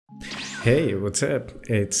Hey, what's up?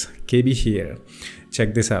 It's KB here.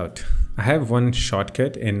 Check this out. I have one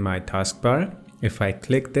shortcut in my taskbar. If I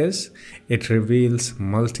click this, it reveals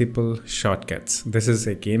multiple shortcuts. This is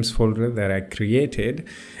a games folder that I created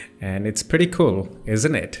and it's pretty cool,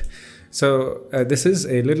 isn't it? So this is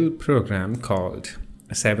a little program called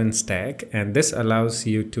 7stack, and this allows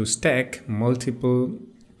you to stack multiple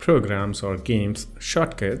programs or games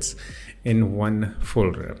shortcuts in one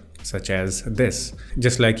folder, such as this,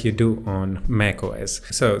 just like you do on macOS.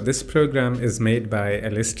 So this program is made by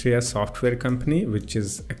Alistria software company, which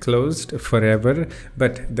is closed forever.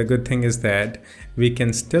 But the good thing is that we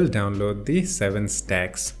can still download the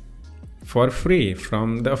 7stacks for free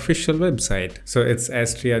from the official website. So it's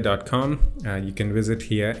astria.com. You can visit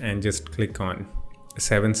here and just click on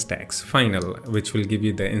 7stacks final, which will give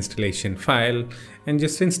you the installation file, and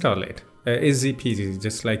just install it. Easy peasy,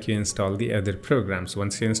 just like you install the other programs.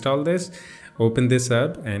 Once you install this, open this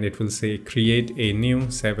up and it will say create a new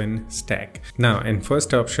 7stack. Now in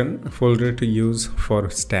first option, folder to use for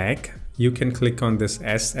stack, you can click on this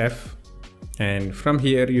SF, and from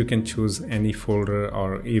here you can choose any folder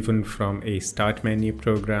or even from a start menu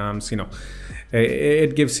programs.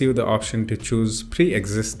 It gives you the option to choose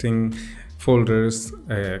pre-existing folders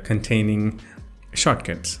containing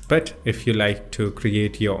shortcuts. But if you like to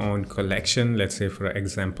create your own collection, let's say for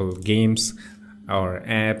example games or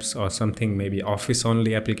apps or something, maybe office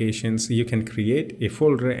only applications, you can create a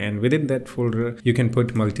folder, and within that folder you can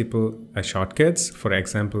put multiple shortcuts. For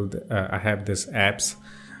example, I have this apps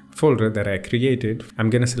folder that I created. I'm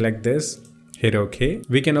gonna select this, hit OK.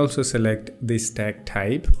 We can also select the stack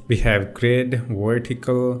type. We have grid,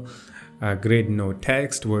 vertical, grid no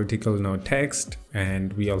text, vertical no text,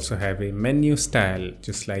 and we also have a menu style,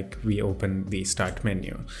 just like we open the start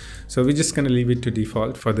menu. So we're just going to leave it to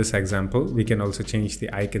default for this example. We can also change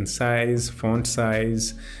the icon size, font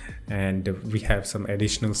size, and we have some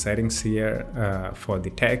additional settings here for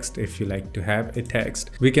the text if you like to have a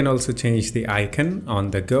text. We can also change the icon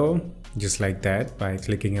on the go, just like that, by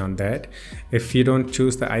clicking on that. If you don't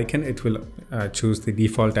choose the icon, it will choose the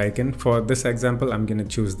default icon. For this example, I'm going to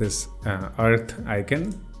choose this earth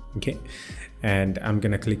icon, okay, and I'm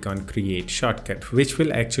going to click on create shortcut, which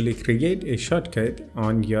will actually create a shortcut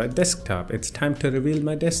on your desktop. It's time to reveal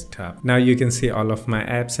my desktop. Now you can see all of my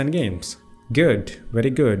apps and games. Good, very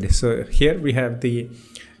good. So here we have the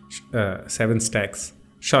 7stacks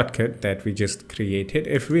shortcut that we just created.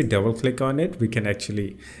 If we double click on it, we can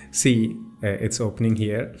actually see it's opening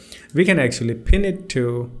here. We can actually pin it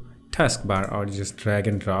to taskbar, or just drag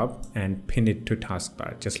and drop and pin it to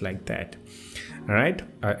taskbar, just like that. All right,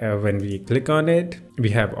 when we click on it,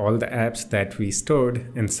 we have all the apps that we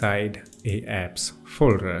stored inside a apps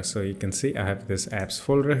folder. So you can see I have this apps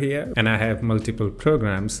folder here, and I have multiple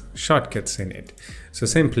programs shortcuts in it. So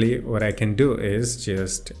simply what I can do is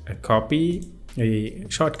just copy a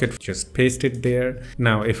shortcut, just paste it there.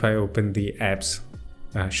 Now if I open the apps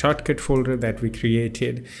shortcut folder that we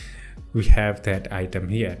created, we have that item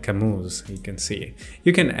here, Camus. You can see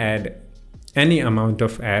you can add any amount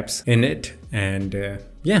of apps in it, and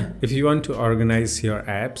yeah, if you want to organize your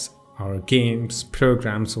apps or games,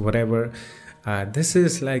 programs, whatever, this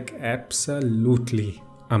is like absolutely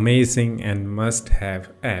amazing and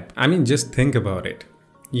must-have app. I mean, just think about it.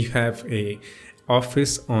 You have a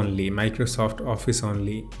Office only, Microsoft Office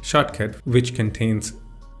only shortcut which contains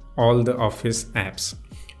all the Office apps.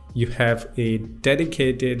 You have a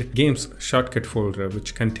dedicated games shortcut folder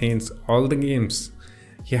which contains all the games.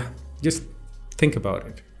 Yeah, just think about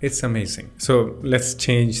it. It's amazing. So let's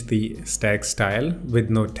change the stack style with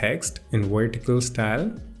no text in vertical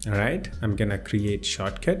style. All right, I'm gonna create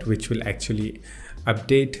shortcut which will actually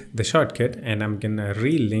update the shortcut, and I'm gonna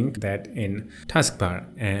relink that in taskbar.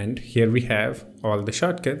 And here we have all the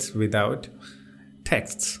shortcuts without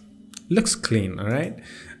texts. Looks clean. All right,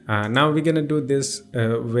 now we're gonna do this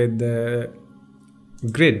with the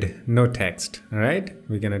grid no text. All right,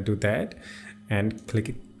 we're gonna do that and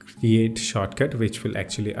click create shortcut, which will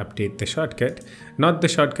actually update the shortcut, not the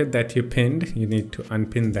shortcut that you pinned. You need to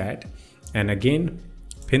unpin that, and again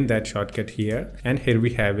pin that shortcut here, and here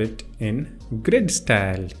we have it in grid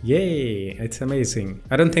style. Yay, it's amazing.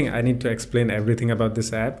 I don't think I need to explain everything about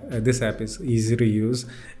this app. This app is easy to use.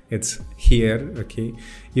 It's here, okay?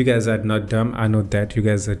 You guys are not dumb. I know that you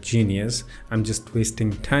guys are genius. I'm just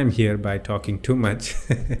wasting time here by talking too much.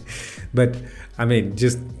 But I mean,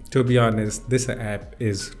 just to be honest, this app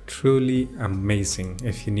is truly amazing.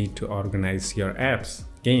 If you need to organize your apps,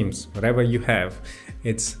 games, whatever you have,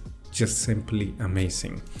 it's just simply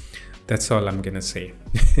amazing. That's all I'm gonna say.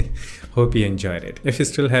 Hope you enjoyed it. If you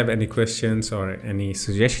still have any questions or any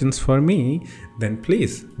suggestions for me, then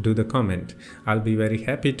please do the comment. I'll be very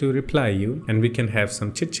happy to reply you, and we can have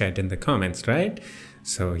some chit chat in the comments, right?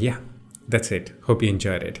 So yeah, that's it. Hope you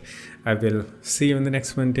enjoyed it. I will see you in the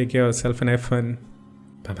next one. Take care of yourself and have fun.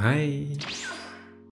 Bye bye.